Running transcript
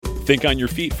Think on your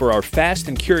feet for our Fast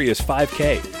and Curious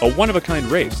 5K, a one-of-a-kind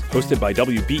race hosted by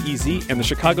WBEZ and the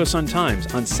Chicago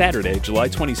Sun-Times on Saturday, July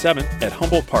 27th at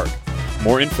Humboldt Park.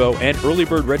 More info and early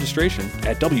bird registration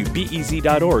at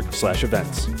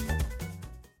wbez.org/events.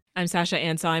 I'm Sasha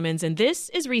Ann Simons, and this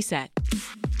is Reset.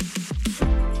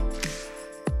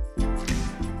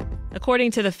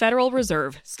 According to the Federal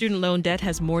Reserve, student loan debt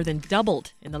has more than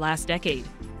doubled in the last decade.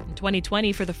 In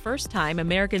 2020, for the first time,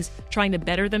 Americans trying to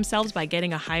better themselves by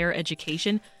getting a higher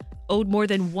education owed more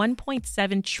than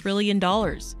 $1.7 trillion.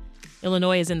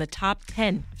 Illinois is in the top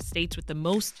 10 of states with the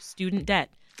most student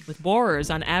debt, with borrowers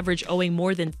on average owing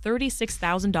more than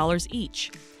 $36,000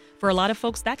 each. For a lot of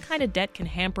folks, that kind of debt can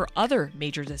hamper other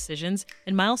major decisions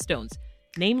and milestones,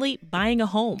 namely buying a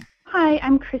home. Hi,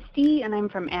 I'm Christy, and I'm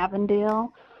from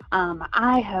Avondale.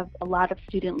 I have a lot of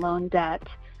student loan debt.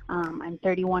 I'm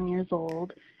 31 years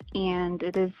old, and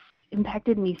it has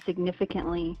impacted me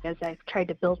significantly as I've tried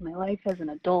to build my life as an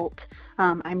adult.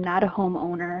 I'm not a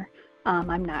homeowner.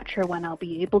 I'm not sure when I'll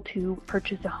be able to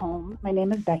purchase a home. My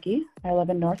name is Becky. I live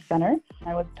in North Center.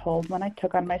 I was told when I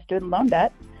took on my student loan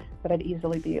debt that I'd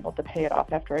easily be able to pay it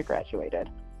off after I graduated.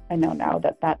 I know now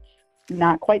that that's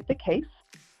not quite the case.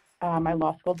 My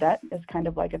law school debt is kind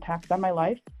of like a tax on my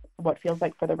life, what feels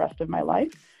like for the rest of my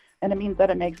life. And it means that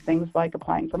it makes things like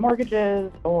applying for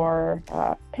mortgages or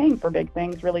paying for big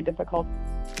things really difficult.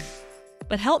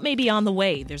 But help may be on the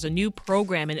way. There's a new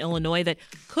program in Illinois that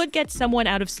could get someone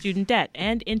out of student debt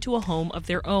and into a home of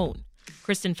their own.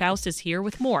 Kristen Faust is here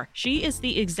with more. She is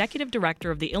the executive director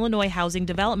of the Illinois Housing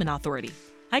Development Authority.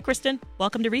 Hi, Kristen.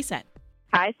 Welcome to Reset.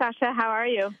 Hi, Sasha. How are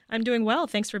you? I'm doing well.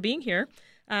 Thanks for being here.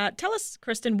 Tell us,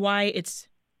 Kristen, why it's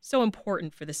so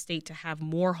important for the state to have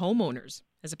more homeowners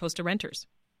as opposed to renters.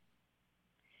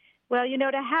 Well,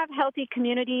 to have healthy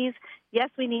communities, yes,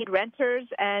 we need renters,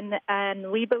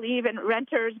 and we believe in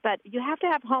renters, but you have to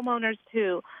have homeowners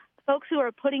too. Folks who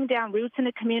are putting down roots in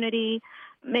the community,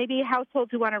 maybe households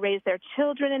who want to raise their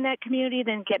children in that community,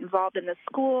 then get involved in the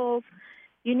schools.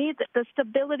 You need the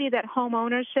stability that home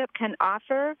ownership can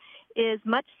offer is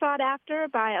much sought after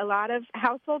by a lot of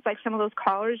households, like some of those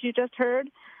callers you just heard.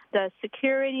 The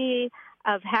security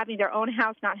of having their own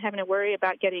house, not having to worry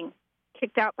about getting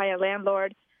kicked out by a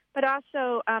landlord, but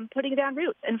also putting down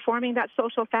roots and forming that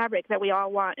social fabric that we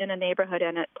all want in a neighborhood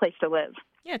and a place to live.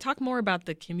 Yeah, talk more about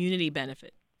the community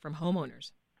benefit from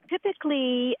homeowners.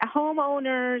 Typically,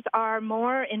 homeowners are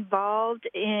more involved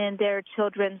in their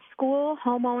children's school.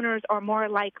 Homeowners are more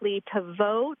likely to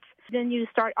vote. Then you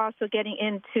start also getting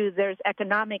into there's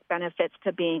economic benefits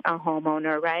to being a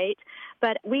homeowner, right?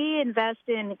 But we invest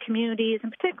in communities,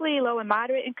 and particularly low and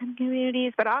moderate income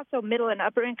communities, but also middle and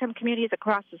upper income communities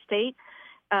across the state,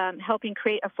 helping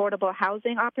create affordable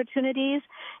housing opportunities.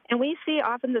 And we see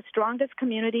often the strongest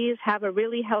communities have a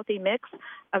really healthy mix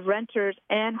of renters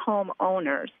and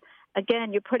homeowners.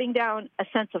 Again, you're putting down a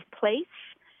sense of place,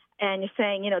 and you're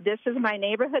saying, this is my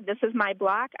neighborhood, this is my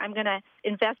block. I'm going to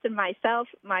invest in myself,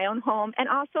 my own home, and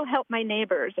also help my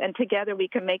neighbors. And together we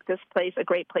can make this place a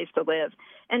great place to live.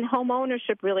 And home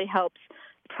ownership really helps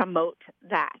promote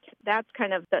that. That's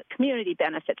kind of the community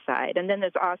benefit side. And then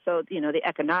there's also, the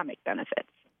economic benefits.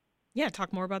 Yeah,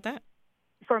 talk more about that.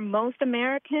 For most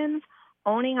Americans,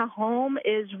 owning a home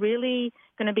is really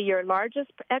going to be your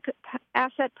largest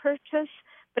asset purchase,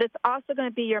 but it's also going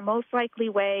to be your most likely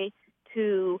way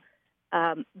to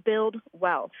build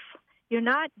wealth. You're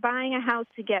not buying a house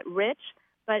to get rich,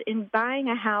 but in buying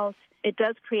a house, it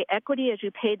does create equity as you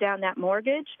pay down that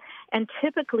mortgage, and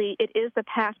typically it is the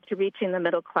path to reaching the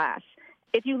middle class.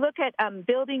 If you look at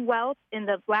building wealth in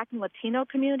the Black and Latino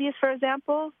communities, for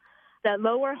example, the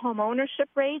lower home ownership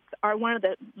rates are one of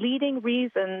the leading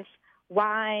reasons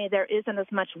why there isn't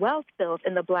as much wealth built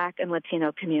in the Black and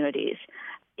Latino communities.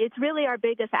 It's really our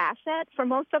biggest asset for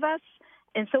most of us.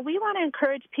 And so we want to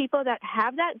encourage people that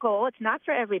have that goal. It's not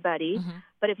for everybody,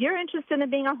 but if you're interested in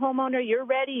being a homeowner, you're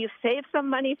ready, you've saved some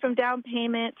money from down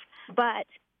payment, but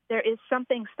there is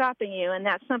something stopping you, and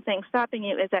that something stopping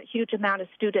you is that huge amount of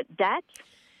student debt.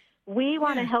 We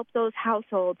want to help those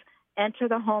households enter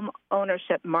the home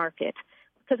ownership market,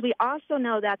 because we also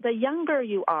know that the younger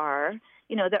you are,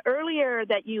 the earlier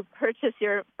that you purchase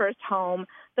your first home,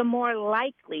 the more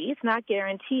likely, it's not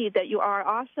guaranteed, that you are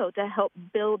also to help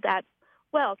build that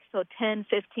wealth. So 10,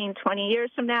 15, 20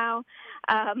 years from now,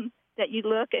 that you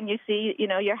look and you see,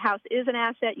 your house is an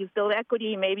asset, you've built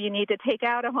equity, maybe you need to take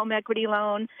out a home equity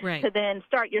loan to then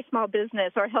start your small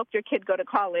business or help your kid go to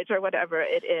college or whatever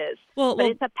it is. But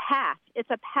it's a path. It's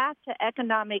a path to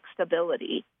economic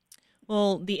stability.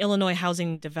 Well, the Illinois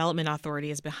Housing Development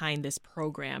Authority is behind this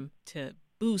program to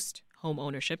boost home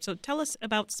ownership. So tell us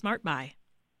about Smart Buy.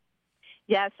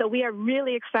 Yeah, so we are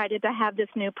really excited to have this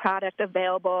new product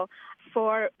available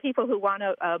for people who want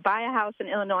to buy a house in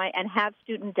Illinois and have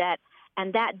student debt,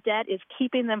 and that debt is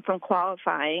keeping them from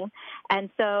qualifying. And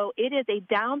so it is a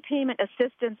down payment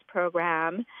assistance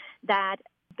program that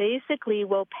basically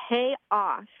will pay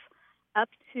off up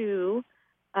to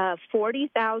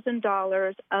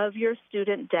 $40,000 of your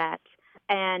student debt,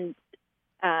 and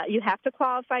you have to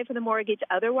qualify for the mortgage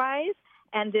otherwise,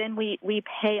 and then we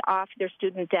pay off your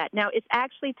student debt. Now, it's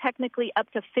actually technically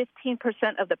up to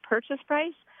 15% of the purchase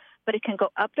price, but it can go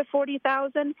up to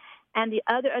 $40,000. And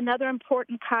another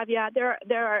important caveat, there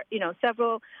are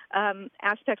several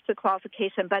aspects to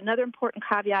qualification, but another important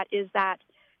caveat is that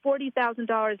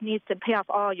 $40,000 needs to pay off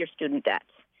all your student debt.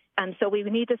 And so we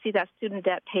need to see that student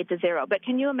debt paid to zero. But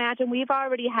can you imagine, we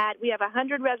have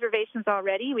 100 reservations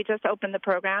already. We just opened the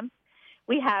program.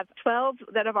 We have 12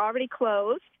 that have already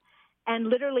closed. And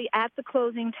literally at the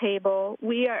closing table,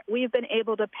 we've been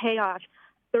able to pay off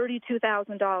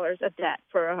 $32,000 of debt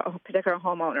for a particular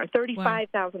homeowner,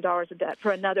 $35,000 of debt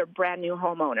for another brand new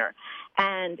homeowner.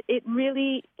 And it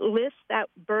really lifts that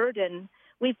burden.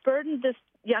 We've burdened this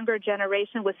younger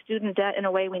generation with student debt in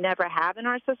a way we never have in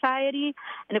our society.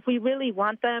 And if we really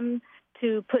want them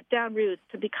to put down roots,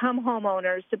 to become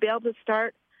homeowners, to be able to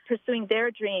start pursuing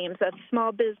their dreams of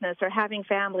small business or having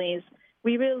families,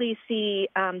 we really see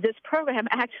this program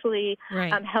actually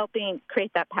helping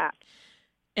create that path.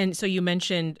 And so you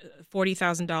mentioned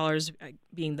 $40,000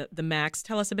 being the max.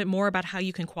 Tell us a bit more about how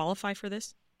you can qualify for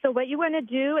this. So what you want to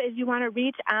do is you want to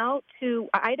reach out to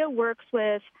IDA works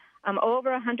with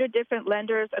over 100 different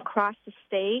lenders across the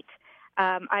state.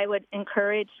 I would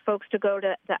encourage folks to go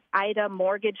to the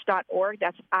idamortgage.org.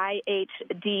 That's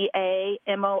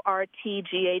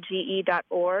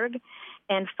IHDAMORTGAGE.org,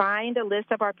 and find a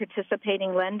list of our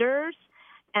participating lenders.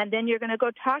 And then you're going to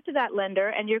go talk to that lender,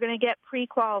 and you're going to get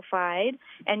pre-qualified.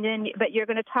 But you're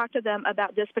going to talk to them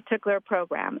about this particular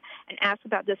program and ask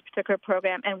about this particular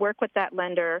program, and work with that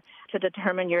lender to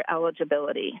determine your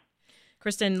eligibility.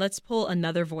 Kristen, let's pull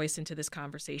another voice into this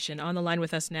conversation. On the line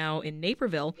with us now in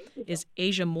Naperville is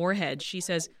Asia Moorhead. She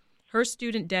says her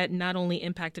student debt not only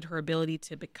impacted her ability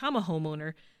to become a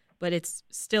homeowner, but it's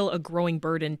still a growing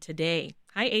burden today.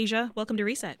 Hi, Asia. Welcome to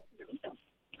Reset.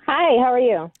 Hi, how are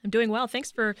you? I'm doing well.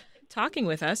 Thanks for talking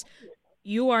with us.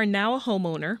 You are now a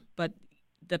homeowner, but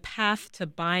the path to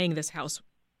buying this house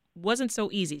wasn't so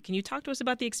easy. Can you talk to us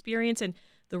about the experience and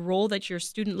the role that your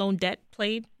student loan debt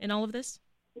played in all of this?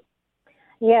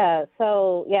 Yeah,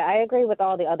 I agree with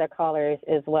all the other callers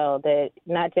as well, that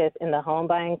not just in the home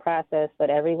buying process,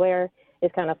 but everywhere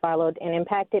it's kind of followed and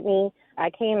impacted me. I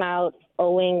came out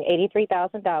owing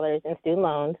 $83,000 in student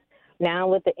loans. Now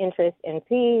with the interest and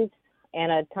fees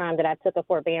and a time that I took a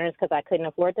forbearance because I couldn't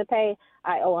afford to pay,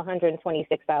 I owe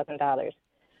 $126,000.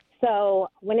 So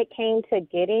when it came to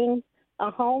getting a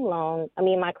home loan,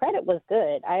 my credit was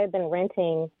good. I had been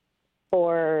renting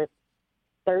for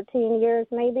 13 years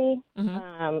maybe,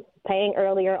 paying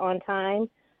earlier on time.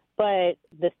 But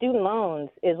the student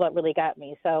loans is what really got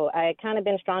me. So I had kind of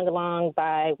been strung along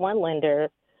by one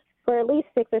lender for at least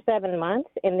 6 or 7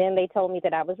 months, and then they told me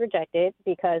that I was rejected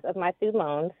because of my student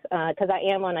loans, because I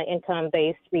am on an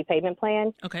income-based repayment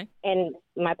plan. Okay. And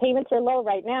my payments are low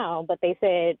right now, but they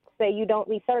said, say you don't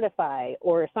recertify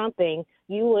or something,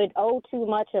 you would owe too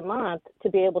much a month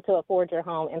to be able to afford your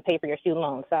home and pay for your student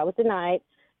loans. So I was denied.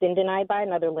 Then denied by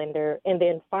another lender, and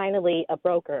then finally a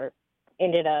broker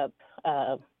ended up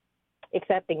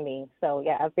accepting me. So,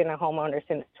 yeah, I've been a homeowner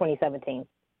since 2017.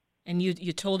 And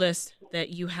you told us that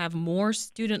you have more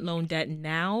student loan debt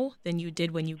now than you did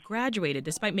when you graduated,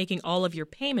 despite making all of your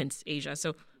payments, Asia.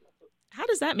 So how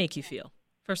does that make you feel,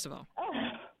 first of all?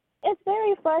 It's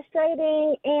very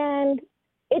frustrating, and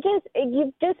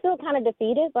you just feel kind of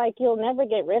defeated, like you'll never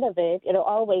get rid of it. It'll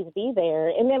always be there.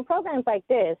 And then programs like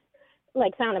this,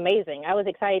 sound amazing. I was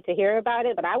excited to hear about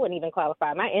it, but I wouldn't even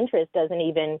qualify. My interest doesn't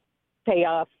even pay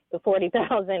off the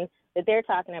 $40,000 that they're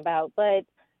talking about. But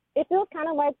it feels kind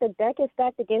of like the deck is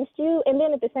stacked against you. And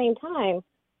then at the same time,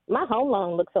 my home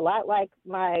loan looks a lot like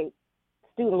my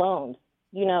student loans.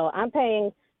 I'm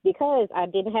paying because I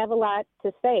didn't have a lot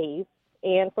to save.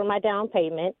 And for my down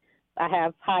payment, I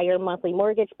have higher monthly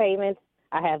mortgage payments.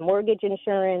 I have mortgage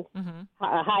insurance,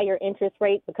 a higher interest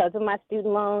rate because of my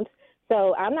student loans.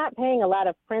 So I'm not paying a lot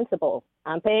of principal.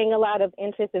 I'm paying a lot of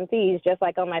interest and fees just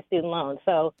like on my student loans.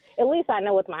 So at least I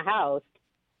know with my house,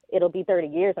 it'll be 30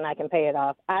 years and I can pay it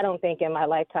off. I don't think in my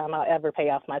lifetime I'll ever pay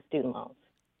off my student loans.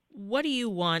 What do you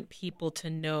want people to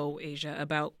know, Asia,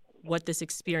 about what this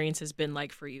experience has been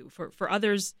like for you, for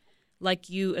others like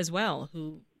you as well,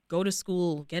 who go to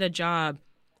school, get a job,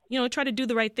 try to do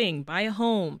the right thing, buy a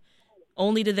home,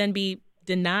 only to then be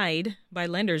denied by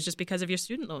lenders just because of your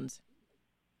student loans.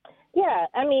 Yeah,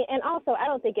 I mean, and also I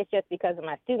don't think it's just because of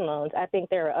my student loans. I think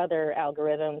there are other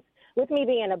algorithms. With me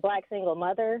being a Black single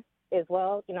mother as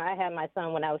well, I had my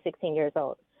son when I was 16 years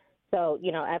old. So,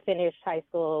 I finished high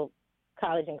school,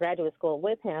 college, and graduate school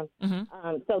with him.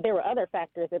 Mm-hmm. So there were other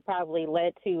factors that probably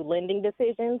led to lending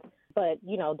decisions. But,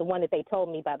 the one that they told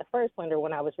me by the first lender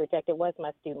when I was rejected was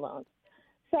my student loans.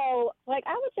 So,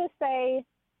 I would just say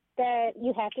that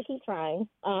you have to keep trying.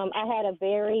 I had a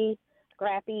very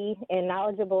scrappy and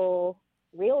knowledgeable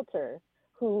realtor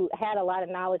who had a lot of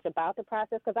knowledge about the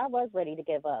process because I was ready to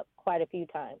give up quite a few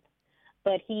times.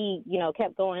 But he,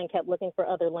 kept going, kept looking for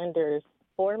other lenders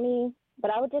for me. But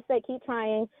I would just say keep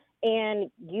trying and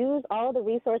use all the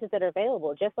resources that are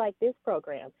available, just like this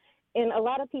program. And a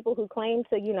lot of people who claim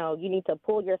to, you need to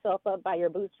pull yourself up by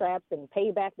your bootstraps and pay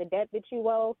back the debt that you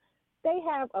owe, they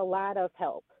have a lot of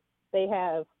help. They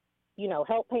have,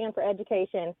 help paying for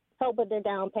education, help with their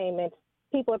down payments.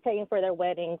 People are paying for their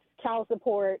weddings, child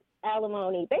support,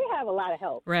 alimony. They have a lot of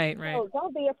help. Right. So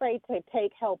don't be afraid to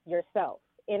take help yourself.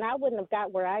 And I wouldn't have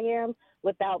got where I am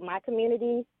without my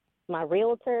community, my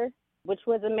realtor, which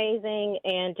was amazing,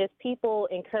 and just people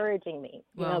encouraging me,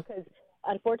 because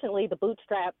unfortunately the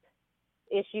bootstrap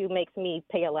issue makes me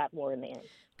pay a lot more in the end.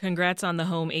 Congrats on the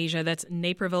home, Asia. That's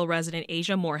Naperville resident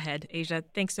Asia Moorhead. Asia,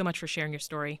 thanks so much for sharing your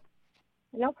story.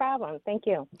 No problem. Thank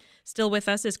you. Still with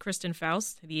us is Kristen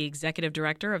Faust, the executive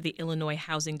director of the Illinois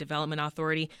Housing Development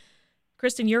Authority.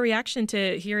 Kristen, your reaction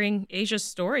to hearing Asia's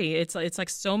story, it's like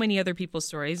so many other people's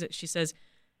stories. She says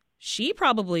she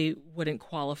probably wouldn't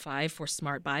qualify for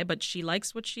Smart Buy, but she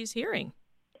likes what she's hearing.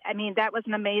 I mean, that was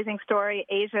an amazing story.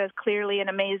 Asia is clearly an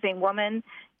amazing woman.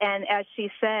 And as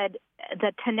she said,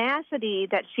 the tenacity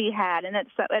that she had, and at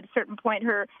a certain point,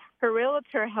 her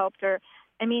realtor helped her.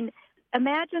 I mean,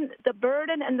 imagine the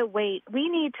burden and the weight. We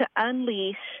need to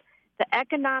unleash the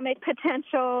economic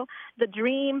potential, the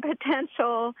dream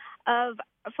potential of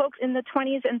folks in the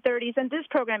 20s and 30s. And this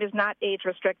program is not age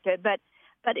restricted, but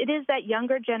it is that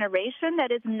younger generation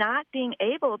that is not being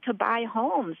able to buy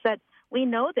homes. That we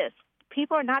know this.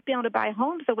 People are not being able to buy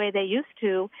homes the way they used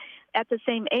to at the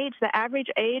same age. The average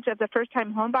age of the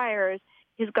first-time home buyers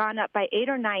has gone up by 8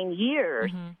 or 9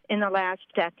 years in the last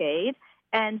decade.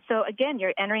 And so, again,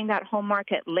 you're entering that home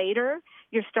market later.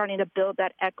 You're starting to build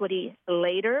that equity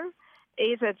later.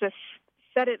 Asia just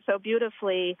said it so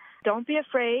beautifully. Don't be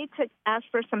afraid to ask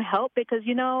for some help because,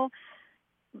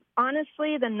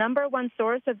 honestly, the number one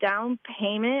source of down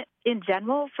payment in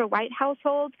general for white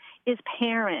households is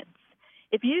parents.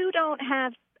 If you don't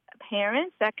have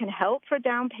parents that can help for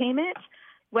down payments,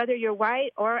 whether you're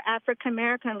white or African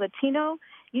American, Latino,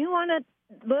 you want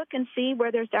to look and see where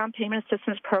there's down payment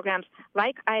assistance programs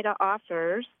like IDA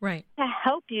offers to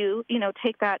help you,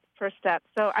 take that first step.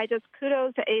 So I just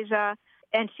kudos to Asia.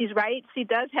 And she's right. She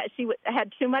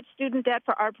had too much student debt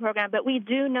for our program, but we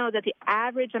do know that the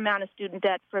average amount of student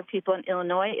debt for people in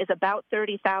Illinois is about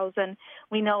 $30,000.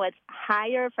 We know it's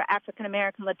higher for African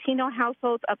American Latino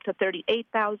households, up to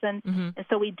 $38,000. And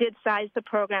so we did size the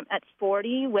program at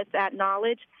 $40,000 with that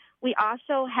knowledge. We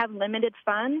also have limited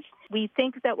funds. We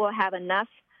think that we'll have enough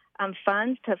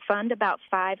funds to fund about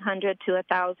 500 to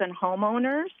 1,000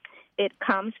 homeowners. It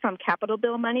comes from capital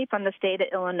bill money from the state of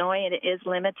Illinois, and it is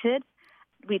limited.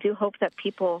 We do hope that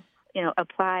people,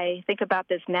 apply, think about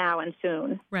this now and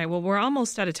soon. Right. Well, we're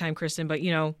almost out of time, Kristen, but,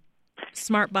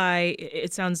 Smart Buy,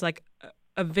 it sounds like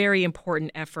a very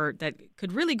important effort that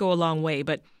could really go a long way.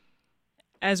 But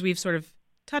as we've sort of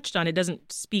touched on, it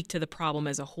doesn't speak to the problem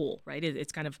as a whole, right?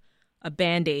 It's kind of a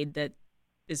Band-Aid that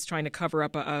is trying to cover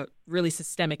up a really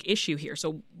systemic issue here.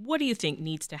 So what do you think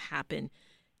needs to happen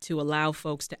to allow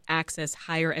folks to access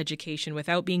higher education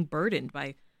without being burdened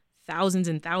by thousands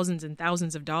and thousands and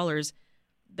thousands of dollars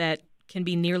that can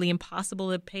be nearly impossible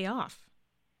to pay off?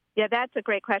 Yeah, that's a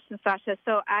great question, Sasha.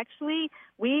 So actually,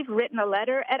 we've written a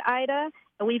letter at IDA,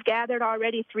 and we've gathered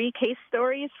already 3 case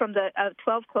stories from the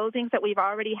 12 closings that we've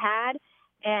already had,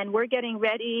 and we're getting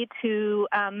ready to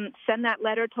send that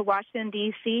letter to Washington,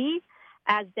 D.C.,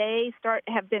 as they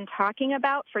have been talking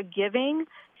about forgiving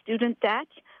student debt.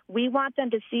 We want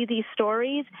them to see these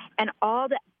stories and all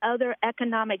the other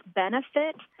economic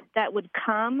benefits that would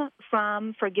come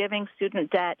from forgiving student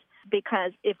debt.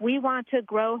 Because if we want to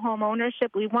grow home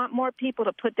ownership, we want more people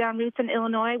to put down roots in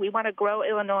Illinois, we want to grow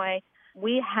Illinois,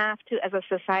 we have to, as a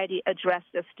society, address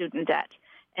this student debt.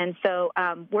 And so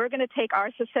we're going to take our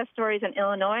success stories in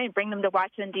Illinois and bring them to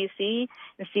Washington, D.C.,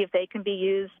 and see if they can be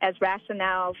used as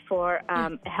rationale for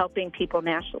helping people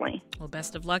nationally. Well,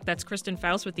 best of luck. That's Kristen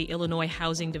Faust with the Illinois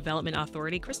Housing Development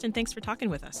Authority. Kristen, thanks for talking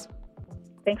with us.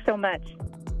 Thanks so much.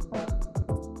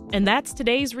 And that's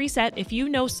today's Reset. If you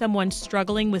know someone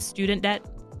struggling with student debt,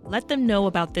 let them know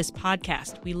about this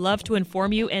podcast. We love to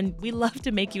inform you and we love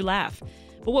to make you laugh.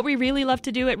 But what we really love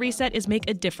to do at Reset is make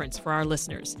a difference for our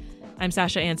listeners. I'm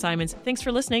Sasha Ann Simons. Thanks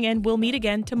for listening, and we'll meet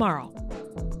again tomorrow.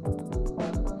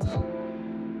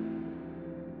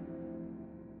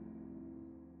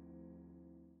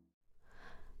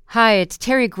 Hi, it's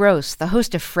Terry Gross, the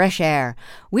host of Fresh Air.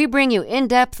 We bring you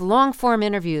in-depth, long-form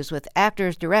interviews with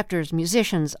actors, directors,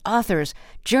 musicians, authors,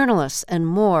 journalists, and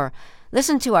more.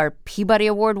 Listen to our Peabody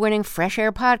Award-winning Fresh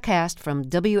Air podcast from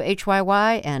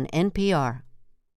WHYY and NPR.